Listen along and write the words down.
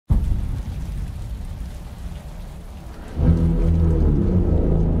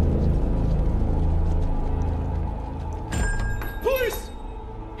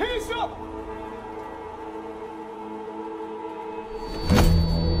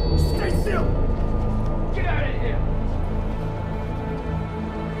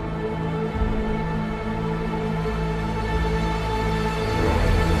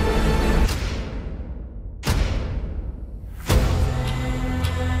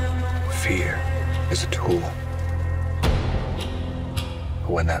fear is a tool. But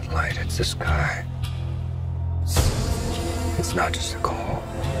when that light hits the sky, it's not just a call.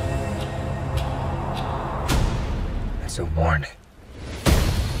 It's a warning.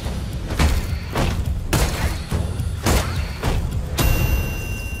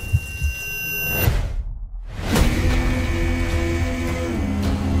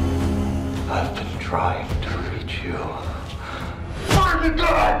 I've been trying to reach you. Find the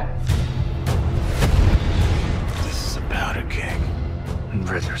God! This is a powder keg, and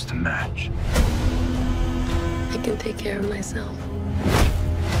Riddler's the match. I can take care of myself.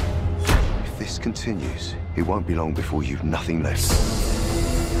 If this continues, it won't be long before you've nothing left.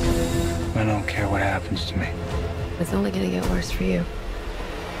 I don't care what happens to me. It's only gonna get worse for you.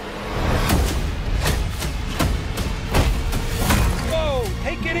 Whoa,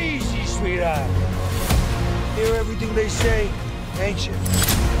 take it easy, sweetheart. Hear everything they say, ain't you?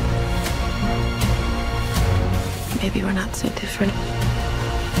 Maybe we're not so different.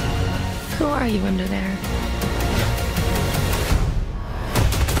 Who are you under there?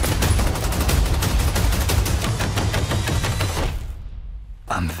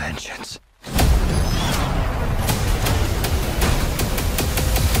 I'm vengeance.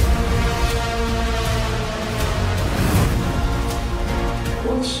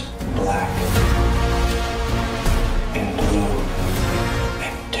 What's black and blue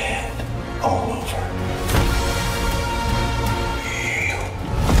and dead all over? You.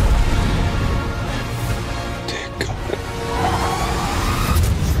 Take it.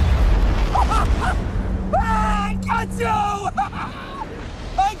 I got you!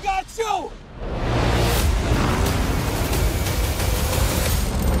 I got you!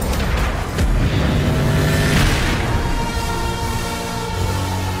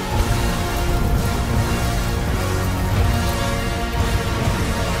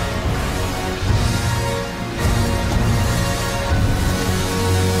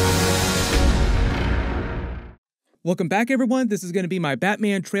 Welcome back, everyone. This is going to be my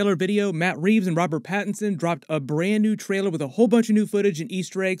Batman trailer video. Matt Reeves and Robert Pattinson dropped a brand new trailer with a whole bunch of new footage and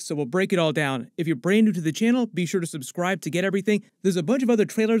Easter eggs, so we'll break it all down. If you're brand new to the channel, be sure to subscribe to get everything. There's a bunch of other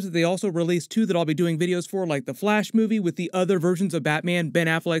trailers that they also released too that I'll be doing videos for, like the Flash movie with the other versions of Batman, Ben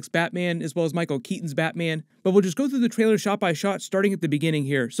Affleck's Batman, as well as Michael Keaton's Batman. But we'll just go through the trailer shot by shot, starting at the beginning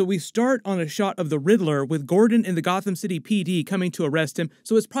here. So we start on a shot of the Riddler with Gordon and the Gotham City PD coming to arrest him,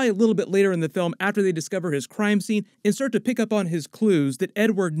 so it's probably a little bit later in the film after they discover his crime scene and start to pick up on his clues that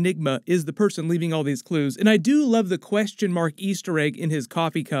Edward Nygma is the person leaving all these clues. And I do love the question mark Easter egg in his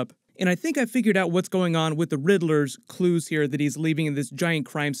coffee cup. And I think I figured out what's going on with the Riddler's clues here that he's leaving in this giant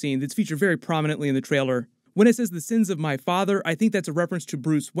crime scene that's featured very prominently in the trailer. When it says the sins of my father, I think that's a reference to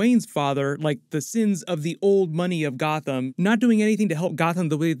Bruce Wayne's father, like the sins of the old money of Gotham, not doing anything to help Gotham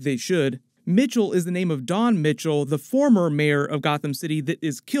the way that they should. Mitchell is the name of Don Mitchell, the former mayor of Gotham City that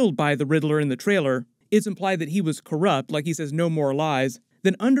is killed by the Riddler in the trailer. It's implied that he was corrupt, like he says no more lies.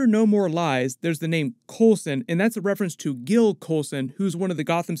 Then under no more lies, there's the name Coulson, and that's a reference to Gil Coulson, who's one of the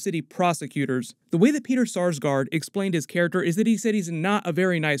Gotham City prosecutors. The way that Peter Sarsgaard explained his character is that he said he's not a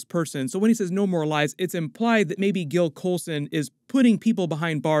very nice person, so when he says no more lies, it's implied that maybe Gil Coulson is putting people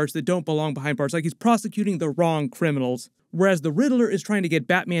behind bars that don't belong behind bars, like he's prosecuting the wrong criminals. Whereas the Riddler is trying to get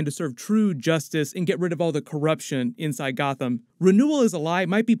Batman to serve true justice and get rid of all the corruption inside Gotham. Renewal is a lie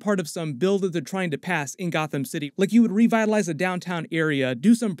might be part of some bill that they're trying to pass in Gotham City. Like you would revitalize a downtown area,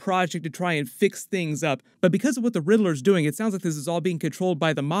 do some project to try and fix things up. But because of what the Riddler's doing, it sounds like this is all being controlled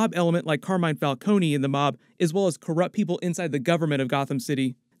by the mob element like Carmine Falcone in the mob, as well as corrupt people inside the government of Gotham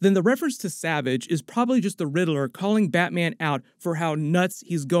City. Then the reference to Savage is probably just the Riddler calling Batman out for how nuts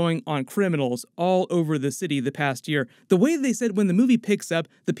he's going on criminals all over the city the past year. The way they said when the movie picks up,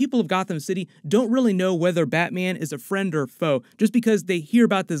 the people of Gotham City don't really know whether Batman is a friend or foe, just because they hear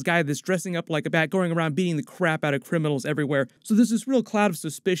about this guy that's dressing up like a bat going around beating the crap out of criminals everywhere. So there's this real cloud of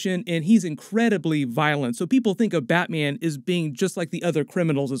suspicion, and he's incredibly violent. So people think of Batman as being just like the other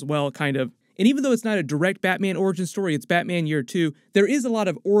criminals as well, kind of. And even though it's not a direct Batman origin story, it's Batman Year 2, there is a lot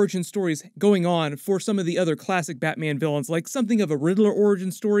of origin stories going on for some of the other classic Batman villains, like something of a Riddler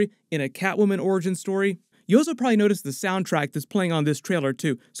origin story and a Catwoman origin story. You also probably noticed the soundtrack that's playing on this trailer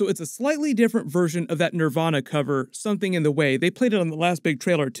too, so it's a slightly different version of that Nirvana cover, Something in the Way. They played it on the last big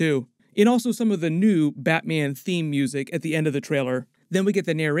trailer too. And also some of the new Batman theme music at the end of the trailer. Then we get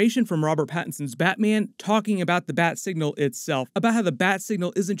the narration from Robert Pattinson's Batman talking about the bat signal itself, about how the bat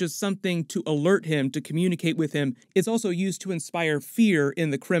signal isn't just something to alert him, to communicate with him, it's also used to inspire fear in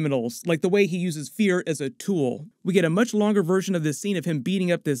the criminals, like the way he uses fear as a tool. We get a much longer version of this scene of him beating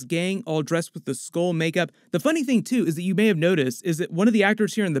up this gang, all dressed with the skull makeup. The funny thing too is that you may have noticed is that one of the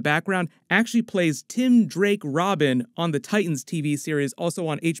actors here in the background actually plays Tim Drake Robin on the Titans TV series, also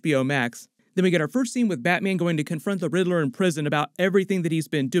on HBO Max. Then we get our first scene with Batman going to confront the Riddler in prison about everything that he's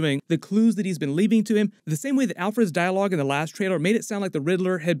been doing, the clues that he's been leaving to him, the same way that Alfred's dialogue in the last trailer made it sound like the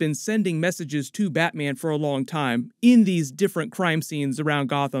Riddler had been sending messages to Batman for a long time in these different crime scenes around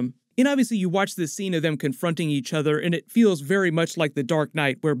Gotham. And obviously you watch this scene of them confronting each other and it feels very much like The Dark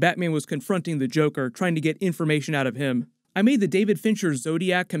Knight, where Batman was confronting the Joker, trying to get information out of him. I made the David Fincher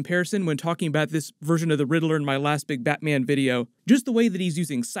Zodiac comparison when talking about this version of the Riddler in my last big Batman video. Just the way that he's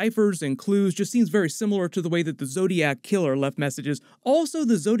using ciphers and clues just seems very similar to the way that the Zodiac Killer left messages. Also,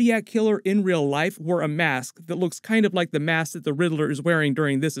 the Zodiac Killer in real life wore a mask that looks kind of like the mask that the Riddler is wearing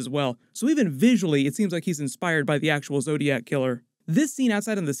during this as well. So even visually, it seems like he's inspired by the actual Zodiac Killer. This scene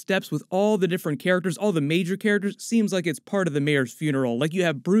outside on the steps with all the different characters, all the major characters, seems like it's part of the mayor's funeral. Like you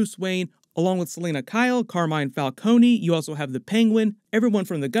have Bruce Wayne, along with Selena Kyle, Carmine Falcone, you also have the Penguin, everyone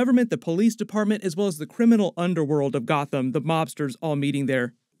from the government, the police department, as well as the criminal underworld of Gotham, the mobsters all meeting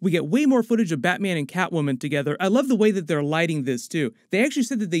there. We get way more footage of Batman and Catwoman together. I love the way that they're lighting this too. They actually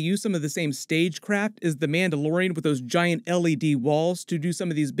said that they use some of the same stagecraft as the Mandalorian with those giant LED walls to do some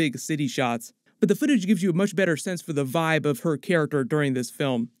of these big city shots. But the footage gives you a much better sense for the vibe of her character during this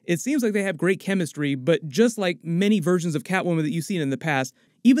film. It seems like they have great chemistry, but just like many versions of Catwoman that you've seen in the past,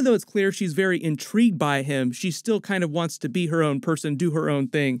 even though it's clear she's very intrigued by him, she still kind of wants to be her own person, do her own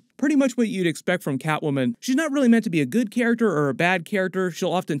thing. Pretty much what you'd expect from Catwoman. She's not really meant to be a good character or a bad character.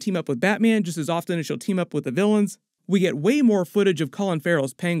 She'll often team up with Batman just as often as she'll team up with the villains. We get way more footage of Colin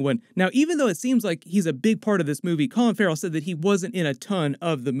Farrell's Penguin. Now, even though it seems like he's a big part of this movie, Colin Farrell said that he wasn't in a ton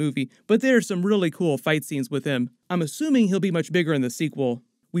of the movie, but there are some really cool fight scenes with him. I'm assuming he'll be much bigger in the sequel.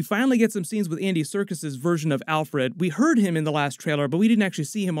 We finally get some scenes with Andy Serkis's version of Alfred. We heard him in the last trailer, but we didn't actually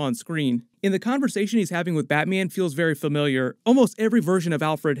see him on screen. And the conversation he's having with Batman feels very familiar. Almost every version of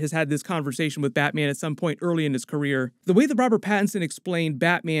Alfred has had this conversation with Batman at some point early in his career. The way that Robert Pattinson explained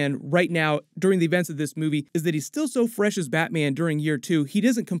Batman right now during the events of this movie is that he's still so fresh as Batman during year 2, he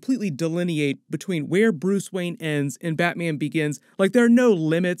doesn't completely delineate between where Bruce Wayne ends and Batman begins. Like there are no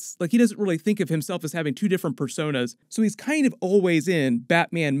limits. Like he doesn't really think of himself as having two different personas. So he's kind of always in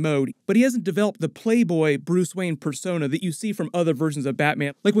Batman mode, but he hasn't developed the playboy Bruce Wayne persona that you see from other versions of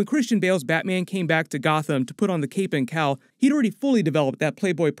Batman. Like when Christian Bale's Batman came back to Gotham to put on the cape and cowl, he'd already fully developed that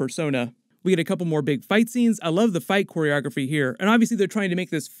playboy persona. We get a couple more big fight scenes. I love the fight choreography here, and obviously they're trying to make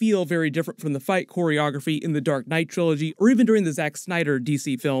this feel very different from the fight choreography in the Dark Knight trilogy, or even during the Zack Snyder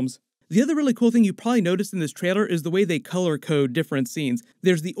DC films. The other really cool thing you probably noticed in this trailer is the way they color code different scenes.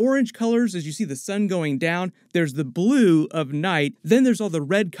 There's the orange colors as you see the sun going down, there's the blue of night, then there's all the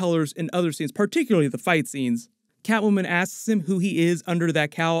red colors in other scenes, particularly the fight scenes. Catwoman asks him who he is under that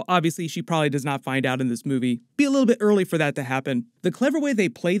cowl. Obviously, she probably does not find out in this movie. Be a little bit early for that to happen. The clever way they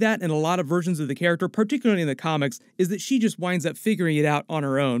play that in a lot of versions of the character, particularly in the comics, is that she just winds up figuring it out on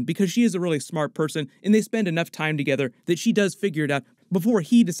her own because she is a really smart person and they spend enough time together that she does figure it out before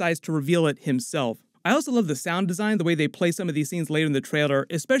he decides to reveal it himself. I also love the sound design, the way they play some of these scenes later in the trailer,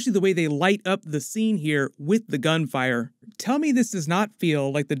 especially the way they light up the scene here with the gunfire. Tell me this does not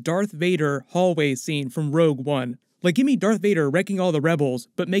feel like the Darth Vader hallway scene from Rogue One. Like give me Darth Vader wrecking all the rebels,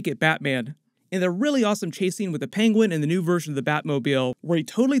 but make it Batman. And the really awesome chase scene with the Penguin and the new version of the Batmobile, where he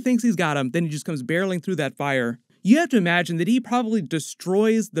totally thinks he's got him, then he just comes barreling through that fire. You have to imagine that he probably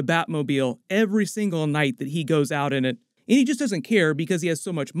destroys the Batmobile every single night that he goes out in it. And he just doesn't care because he has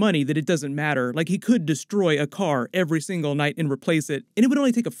so much money that it doesn't matter. Like he could destroy a car every single night and replace it, and it would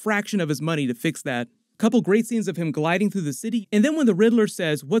only take a fraction of his money to fix that. Couple great scenes of him gliding through the city, and then when the Riddler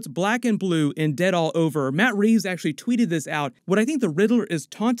says, "What's black and blue in Dead All Over?" Matt Reeves actually tweeted this out. What I think the Riddler is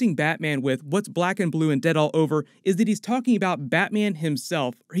taunting Batman with, "What's black and blue in Dead All Over?" is that he's talking about Batman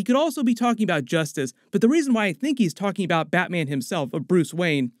himself. Or he could also be talking about justice, but the reason why I think he's talking about Batman himself, or Bruce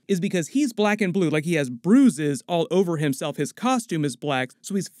Wayne, is because he's black and blue, like he has bruises all over himself. His costume is black,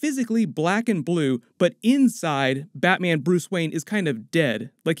 so he's physically black and blue, but inside, Batman Bruce Wayne is kind of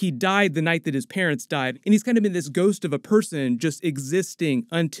dead. Like he died the night that his parents died, and he's kind of been this ghost of a person just existing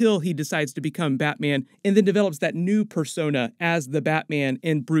until he decides to become Batman, and then develops that new persona as the Batman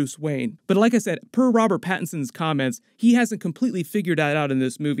and Bruce Wayne. But like I said, per Robert Pattinson's comments, he hasn't completely figured that out in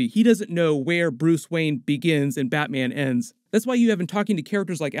this movie. He doesn't know where Bruce Wayne begins and Batman ends. That's why you have him talking to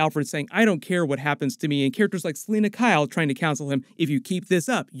characters like Alfred saying, "I don't care what happens to me," and characters like Selena Kyle trying to counsel him, "If you keep this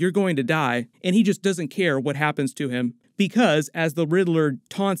up, you're going to die." And he just doesn't care what happens to him. Because, as the Riddler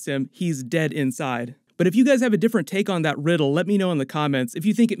taunts him, he's dead inside. But if you guys have a different take on that riddle, let me know in the comments. If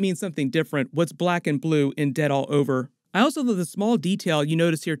you think it means something different, what's black and blue in Dead All Over? I also love the small detail you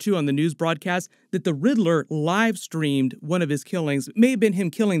notice here too on the news broadcast that the Riddler live streamed one of his killings. It may have been him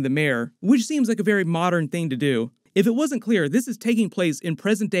killing the mayor, which seems like a very modern thing to do. If it wasn't clear, this is taking place in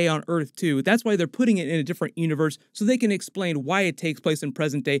present day on Earth too. That's why they're putting it in a different universe so they can explain why it takes place in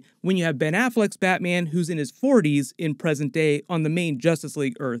present day when you have Ben Affleck's Batman who's in his 40s in present day on the main Justice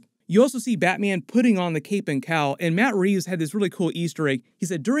League Earth. You also see Batman putting on the cape and cowl, and Matt Reeves had this really cool Easter egg. He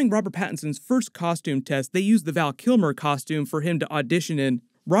said during Robert Pattinson's first costume test, they used the Val Kilmer costume for him to audition in.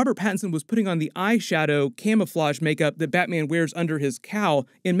 Robert Pattinson was putting on the eyeshadow camouflage makeup that Batman wears under his cowl,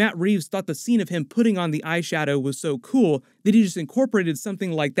 and Matt Reeves thought the scene of him putting on the eyeshadow was so cool that he just incorporated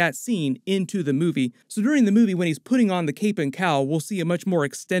something like that scene into the movie. So during the movie, when he's putting on the cape and cowl, we'll see a much more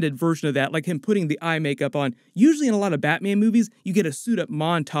extended version of that, like him putting the eye makeup on. Usually in a lot of Batman movies, you get a suit-up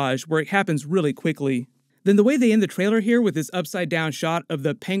montage where it happens really quickly. Then the way they end the trailer here with this upside down shot of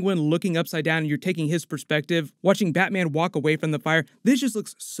the Penguin looking upside down and you're taking his perspective, watching Batman walk away from the fire, this just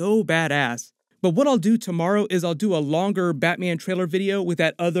looks so badass. But what I'll do tomorrow is I'll do a longer Batman trailer video with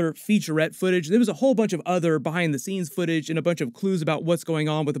that other featurette footage. There was a whole bunch of other behind the scenes footage and a bunch of clues about what's going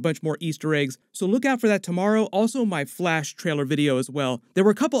on with a bunch more Easter eggs. So look out for that tomorrow. Also my Flash trailer video as well. There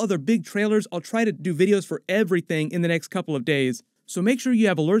were a couple other big trailers. I'll try to do videos for everything in the next couple of days. So make sure you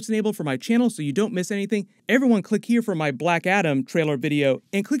have alerts enabled for my channel so you don't miss anything. Everyone click here for my Black Adam trailer video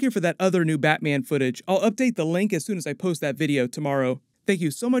and click here for that other new Batman footage. I'll update the link as soon as I post that video tomorrow. Thank you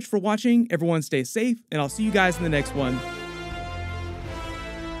so much for watching. Everyone stay safe and I'll see you guys in the next one.